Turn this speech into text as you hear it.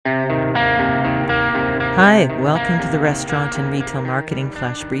Hi, welcome to the Restaurant and Retail Marketing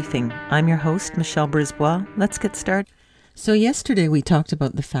Flash Briefing. I'm your host, Michelle Brisbois. Let's get started. So yesterday we talked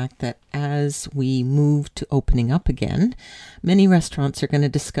about the fact that as we move to opening up again, many restaurants are going to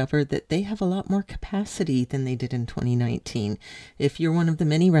discover that they have a lot more capacity than they did in 2019. If you're one of the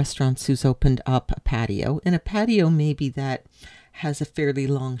many restaurants who's opened up a patio, and a patio maybe that has a fairly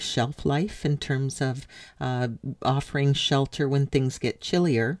long shelf life in terms of offering shelter when things get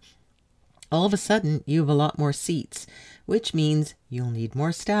chillier, all of a sudden you have a lot more seats, which means you'll need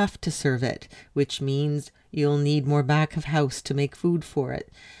more staff to serve it, which means you'll need more back of house to make food for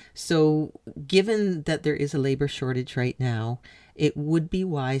it. So given that there is a labor shortage right now, it would be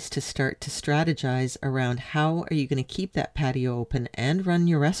wise to start to strategize around how are you going to keep that patio open and run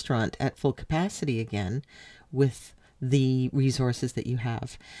your restaurant at full capacity again with the resources that you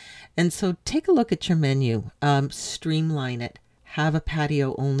have. And so take a look at your menu, streamline it. Have a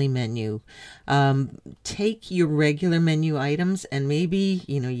patio only menu. Take your regular menu items and maybe,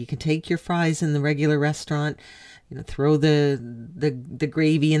 you can take your fries in the regular restaurant, throw the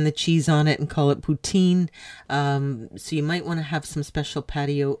gravy and the cheese on it and call it poutine. So you might want to have some special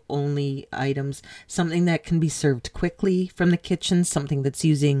patio only items, something that can be served quickly from the kitchen, something that's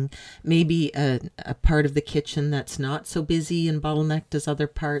using maybe a part of the kitchen that's not so busy and bottlenecked as other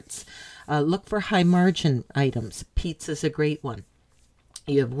parts. Look for high margin items. Pizza's a great one.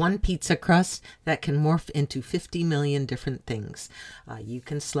 You have one pizza crust that can morph into 50 million different things. You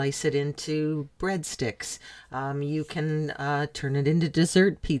can slice it into breadsticks. You can turn it into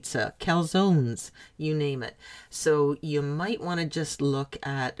dessert pizza, calzones, you name it. So you might want to just look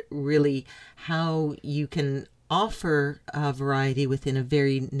at really how you can offer a variety within a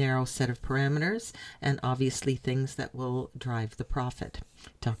very narrow set of parameters, and obviously things that will drive the profit.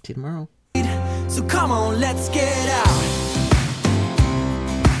 Talk to you tomorrow. So come on, let's get out.